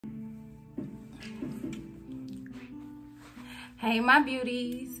Hey my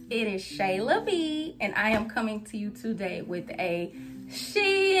beauties, it is Shayla B and I am coming to you today with a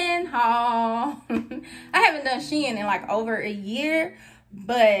SHEIN haul. I haven't done SHEIN in like over a year,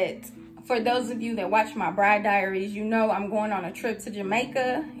 but for those of you that watch my bride diaries, you know I'm going on a trip to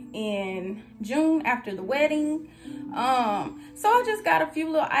Jamaica in June after the wedding. So I just got a few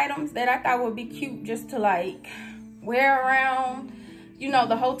little items that I thought would be cute just to like wear around, you know,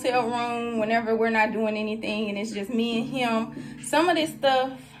 the hotel room whenever we're not doing anything and it's just me and him. Some of this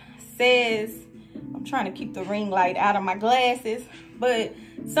stuff says, I'm trying to keep the ring light out of my glasses, but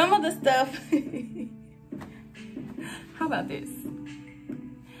some of the stuff, how about this?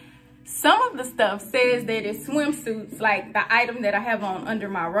 Some of the stuff says that it's swimsuits, like the item that I have on under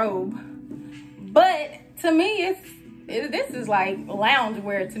my robe. But to me, this is like lounge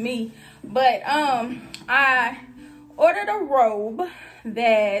wear to me. But I ordered a robe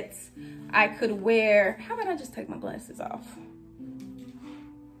that I could wear. How about I just take my glasses off?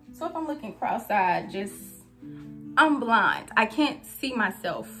 So if I'm looking cross-eyed, I'm blind. I can't see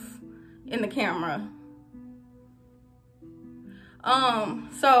myself in the camera.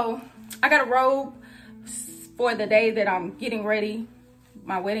 So I got a robe for the day that I'm getting ready,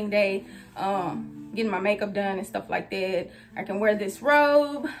 my wedding day, getting my makeup done and stuff like that. I can wear this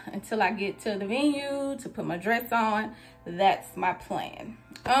robe until I get to the venue to put my dress on. That's my plan.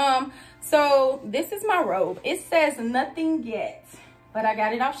 So this is my robe. It says nothing yet, but I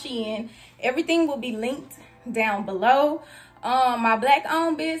got it off SHEIN. Everything will be linked down below. My black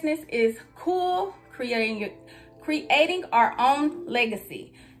owned business is Cool, creating our own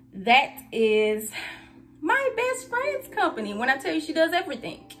legacy. That is my best friend's company. When I tell you she does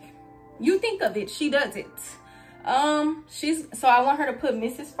everything, you think of it, she does it. So I want her to put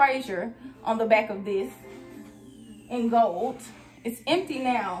Mrs. Frazier on the back of this in gold. It's empty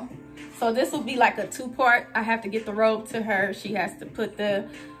now, so this will be like a two-part. I have to get the robe to her. She has to put the,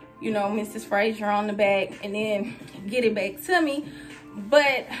 you know, Mrs. Frazier on the back and then get it back to me.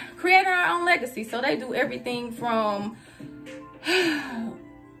 But create our own legacy. So they do everything from,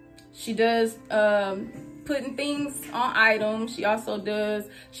 she does putting things on items. She also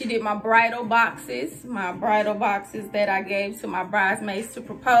she did my bridal boxes that I gave to my bridesmaids to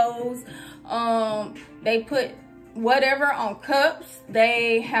propose. They put whatever on cups.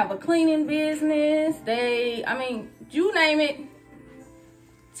 They have a cleaning business. I mean, you name it,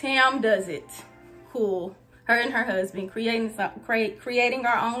 Tam does it. Cool. Her and her husband creating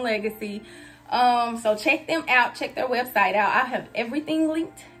our own legacy. So check them out, check their website out. I have everything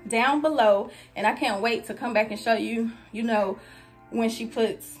linked down below, and I can't wait to come back and show you, you know, when she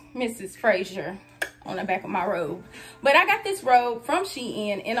puts Mrs. Frazier on the back of my robe. But I got this robe from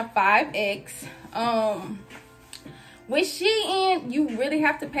SHEIN in a 5X. With SHEIN, you really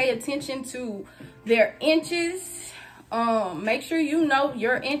have to pay attention to their inches. Make sure you know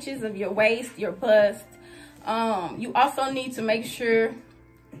your inches of your waist, your bust. You also need to make sure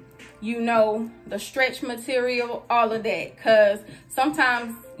you know the stretch material, all of that, because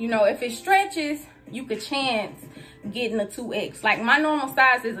sometimes, you know, if it stretches, you could chance getting a 2X. Like my normal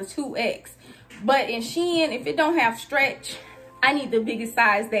size is a 2X, but in SHEIN, if it don't have stretch, I need the biggest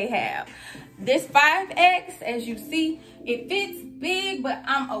size they have. This 5X, as you see, it fits big, but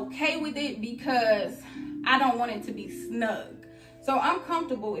I'm okay with it because I don't want it to be snug. So I'm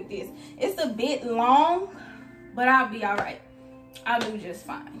comfortable with this. It's a bit long, but I'll be all right. I'll do just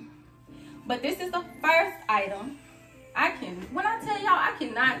fine. But this is the first item. When I tell y'all, I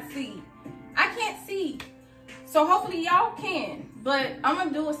cannot see. I can't see. So hopefully y'all can, but I'm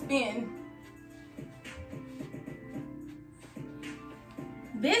gonna do a spin.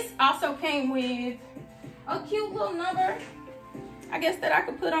 This also came with a cute little number, I guess, that I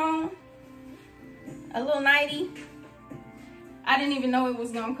could put on. A little 90. I didn't even know it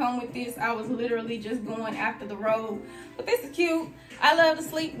was gonna come with this. I was literally just going after the robe. But this is cute. I love to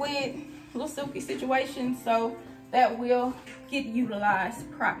sleep with little silky situations, so that will get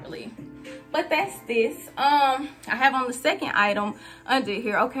utilized properly. But that's this. I have on the second item under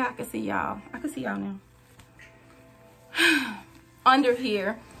here. Okay, I can see y'all. I can see y'all now. Under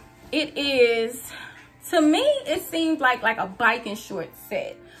here, it is, to me, it seems like a biking short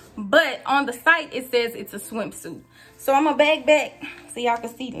set. But on the site, it says it's a swimsuit. So I'm gonna back so y'all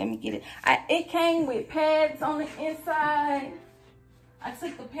can see. Let me get it. It came with pads on the inside. I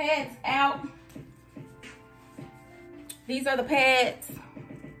took the pads out. These are the pads.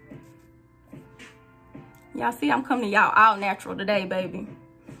 Y'all see, I'm coming to y'all all natural today, baby.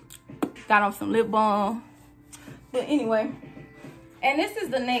 Got on some lip balm. But anyway, and this is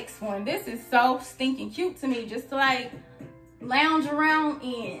the next one. This is so stinking cute to me, just to like lounge around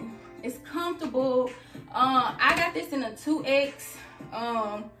in. It's comfortable. I got this in a 2X.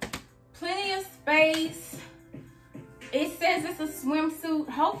 Plenty of space. It says it's a swimsuit.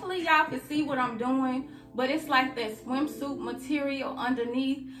 Hopefully y'all can see what I'm doing, but it's like that swimsuit material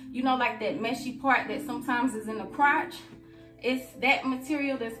underneath, you know, like that meshy part that sometimes is in the crotch. It's that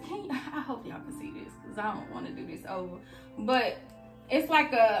material that's, I hope y'all can see this because I don't want to do this over, but it's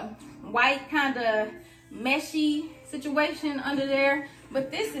like a white kind of meshy situation under there.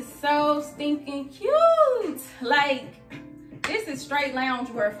 But this is so stinking cute. Like, this is straight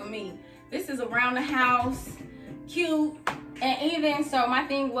loungewear for me. This is around the house, cute. And even so, my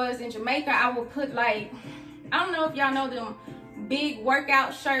thing was in Jamaica, I would put like, I don't know if y'all know them big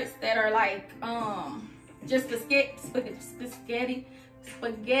workout shirts that are like just spaghetti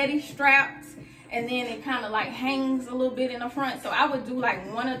straps, and then it kind of like hangs a little bit in the front. So I would do like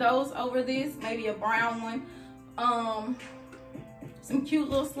one of those over this, maybe a brown one. Some cute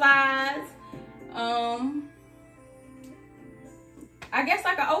little slides. I guess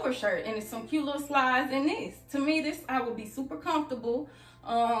like an overshirt, and it's some cute little slides in this. To me, this I would be super comfortable.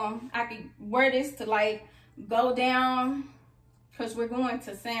 I could wear this to like go down, because we're going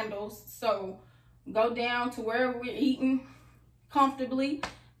to sandals, so go down to where we're eating comfortably.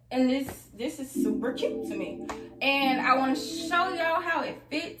 And this is super cute to me. And I want to show y'all how it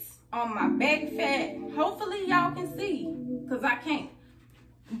fits on my back fat. Hopefully y'all can see, because I can't.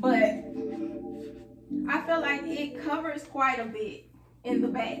 But I feel like it covers quite a bit in the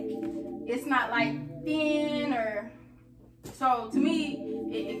back. It's not like thin or, so to me,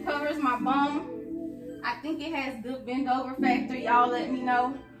 it covers my bum. I think it has good bend over factor. Y'all let me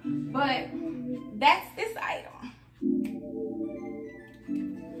know. But that's this item.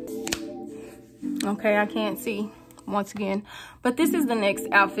 Okay, I can't see once again, but this is the next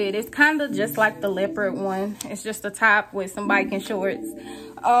outfit. It's kind of just like the leopard one. It's just a top with some biking shorts.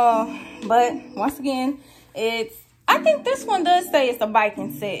 But once again, I think this one does say it's a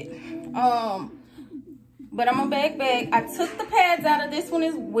biking set. But I'm a backpack. I took the pads out of this one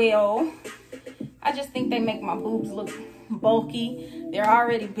as well. I just think they make my boobs look bulky. They're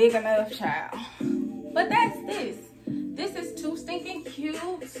already big enough, child. But that's this. This is too stinking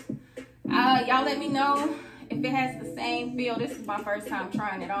cute. Y'all let me know if it has the same feel. This is my first time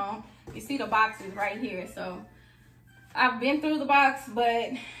trying it on. You see the boxes right here. So I've been through the box,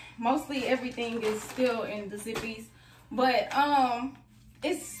 but mostly everything is still in the zippies. But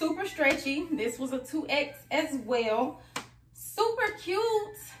it's super stretchy. This was a 2X as well. Super cute.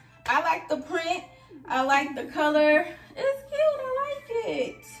 I like the print. I like the color. It's cute. I like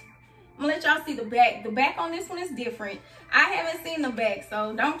it. I'm gonna let y'all see the back. The back on this one is different. I haven't seen the back,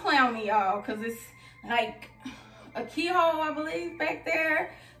 so don't play on me, y'all, because it's like a keyhole, I believe, back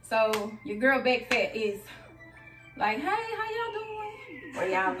there. So your girl back fat is like, hey, how y'all doing? Where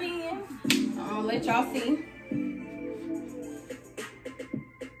y'all been? I'm gonna let y'all see.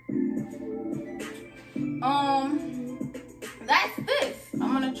 That's this.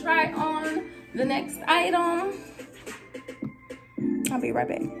 I'm gonna try on the next item. I'll be right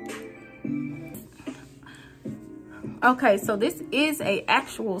back. Okay, so this is a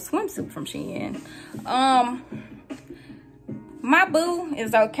actual swimsuit from SHEIN. My boo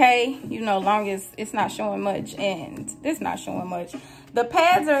is okay, you know, long as it's not showing much, and it's not showing much. The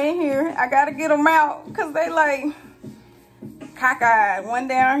pads are in here. I gotta get them out because they like cockeyed. One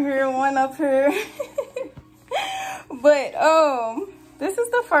down here, one up here. But this is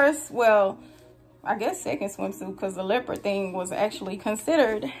the first, well, I guess second swimsuit, because the leopard thing was actually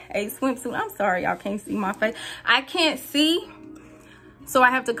considered a swimsuit. I'm sorry y'all can't see my face. I can't see, so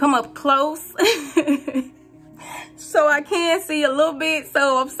I have to come up close. So I can see a little bit,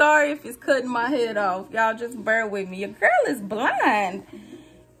 so I'm sorry if it's cutting my head off. Y'all just bear with me. Your girl is blind.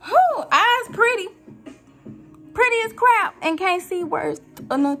 Whew, eyes pretty as crap and can't see worth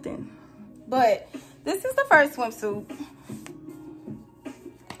or nothing. But this is the first swimsuit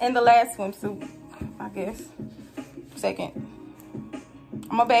and the last swimsuit, I guess. Second.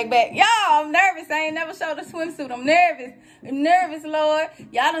 I'm a back. Y'all, I'm nervous. I ain't never showed a swimsuit. I'm nervous. I'm nervous, Lord.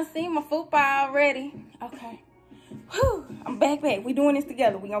 Y'all done seen my fupa already. Okay. Whew. I'm back. We doing this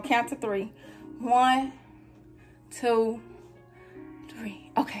together. We gonna count to 3. 1, 2,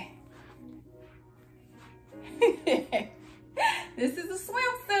 3. Okay. This is a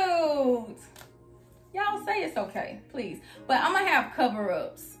swimsuit. Y'all say it's okay, please. But I'm gonna have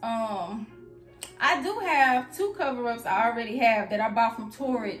cover-ups. I do have 2 cover-ups I already have that I bought from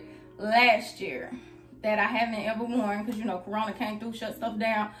Torrid last year that I haven't ever worn because, you know, Corona came through, shut stuff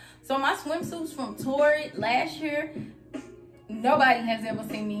down. So my swimsuits from Torrid last year, nobody has ever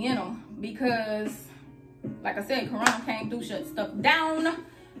seen me in them because, like I said, Corona came through, shut stuff down.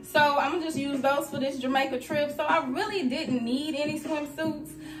 So I'm gonna just use those for this Jamaica trip. So I really didn't need any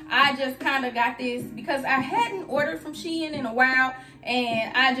swimsuits. I just kind of got this because I hadn't ordered from SHEIN in a while,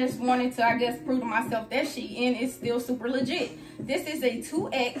 and I just wanted to, I guess, prove to myself that SHEIN is still super legit. This is a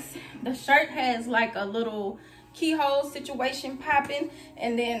 2X. The shirt has like a little keyhole situation popping,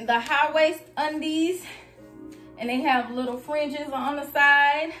 and then the high waist undies, and they have little fringes on the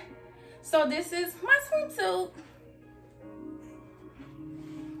side. So this is my swimsuit.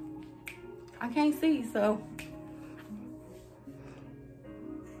 I can't see, so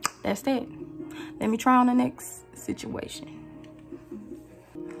that's that. Let me try on the next situation.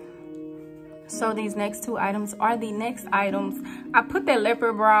 So these next two items are the next items. I put that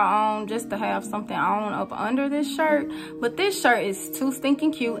leopard bra on just to have something on up under this shirt, but this shirt is too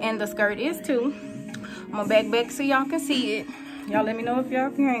stinking cute, and the skirt is too. I'm gonna back so y'all can see it. Y'all let me know if y'all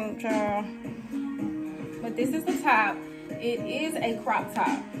can, child. But this is the top. It is a crop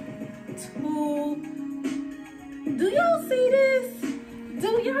top. Do y'all see this?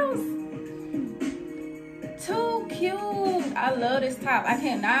 Do y'all? Too cute. I love this top. I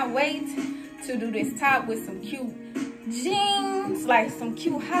cannot wait to do this top with some cute jeans, like some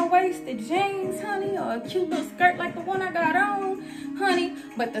cute high-waisted jeans, honey, or a cute little skirt like the one I got on, honey.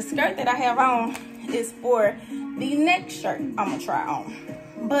 But the skirt that I have on is for the next shirt I'm gonna try on.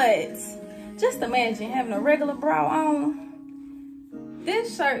 But just imagine having a regular bra on.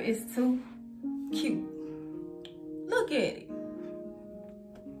 This shirt is too cute. Look at it.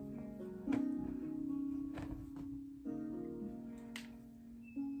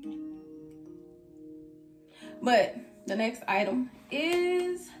 But the next item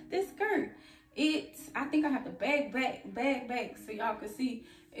is this skirt. I think I have to bag back so y'all can see.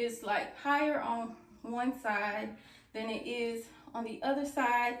 It's like higher on one side than it is on the other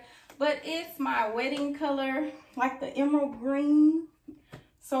side. But it's my wedding color, like the emerald green.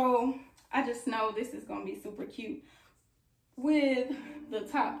 So I just know this is gonna be super cute with the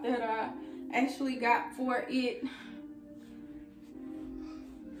top that I actually got for it.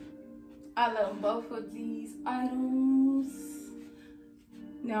 I love both of these items.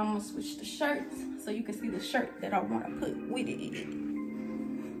 Now I'm gonna switch the shirts so you can see the shirt that I wanna put with it.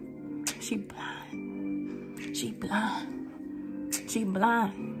 She blind. She blind. She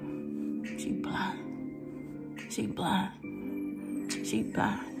blind. She blind. She blind. She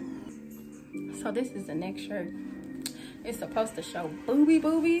blind. So this is the next shirt. It's supposed to show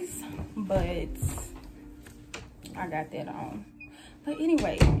boobies, but I got that on. But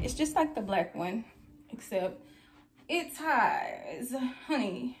anyway, it's just like the black one, except it ties,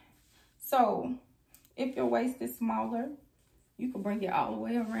 honey. So if your waist is smaller, you can bring it all the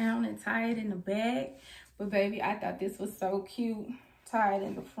way around and tie it in the back. But baby, I thought this was so cute, tied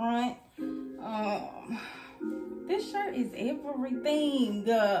in the front. This shirt is everything,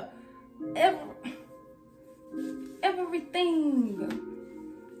 everything.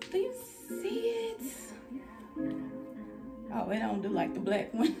 Do you see it? Oh, it don't do like the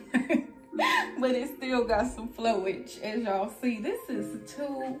black one, but it still got some flowage, as y'all see. This is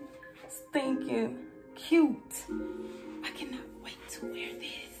too stinking cute. I cannot wait to wear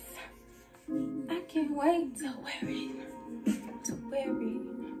this. I can't wait to wear it, to wear it,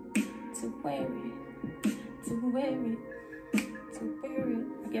 to wear it, to wear it, to wear it.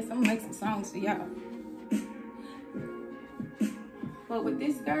 I guess I'm gonna make some songs for y'all. But with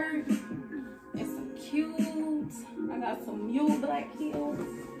this skirt, it's some cute. I got some mule black heels.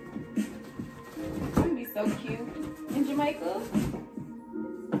 It's gonna be so cute in Jamaica.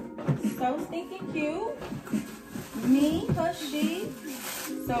 So stinking cute. Me, her, she.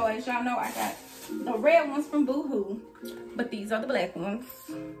 So as y'all know, I got the red ones from Boohoo, but these are the black ones.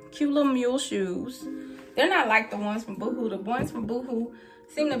 Cute little mule shoes. They're not like the ones from Boohoo. The ones from Boohoo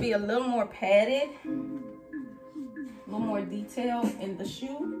seem to be a little more padded, a little more detail in the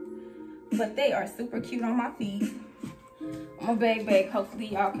shoe, but they are super cute on my feet. I'm gonna bag back. Hopefully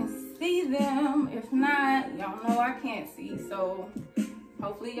y'all can see them. If not, y'all know I can't see, so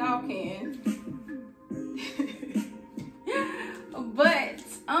hopefully y'all can. But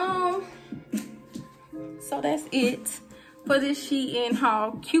so that's it for this SHEIN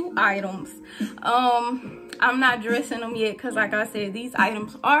haul. Cute items. I'm not dressing them yet because, like I said, these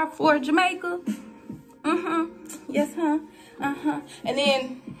items are for Jamaica. Yes, huh? And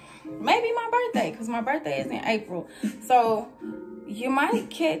then maybe my birthday, because my birthday is in April. So you might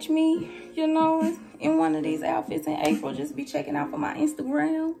catch me, you know, in one of these outfits in April. Just be checking out for my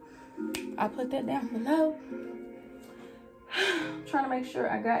Instagram. I'll put that down below. Trying to make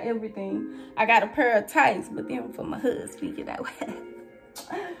sure I got everything. I got a pair of tights, but then for my husband, you know.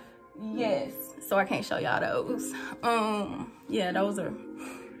 Yes, so I can't show y'all those. Yeah, those are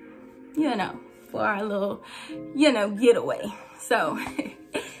you know, for our little, you know, getaway. So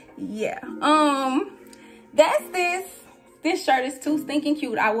yeah, that's this. This shirt is too stinking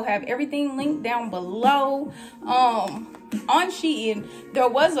cute. I will have everything linked down below. On SHEIN, there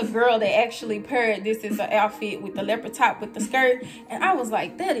was a girl that actually paired this as an outfit with the leopard top with the skirt, and I was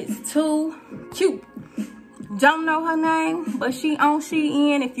like, that is too cute. Don't know her name, but she on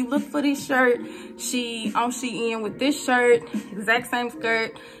SHEIN. If you look for this shirt, she on SHEIN with this shirt, exact same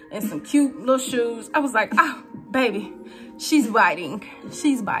skirt, and some cute little shoes. I was like, oh, baby, she's biting.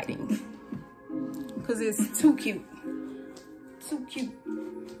 She's biting. Because it's too cute. Too cute.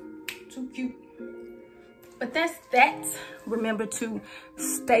 Too cute. But that's that. Remember to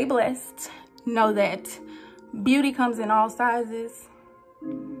stay blessed. Know that beauty comes in all sizes.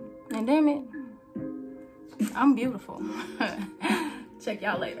 And damn it, I'm beautiful. Check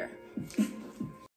y'all later.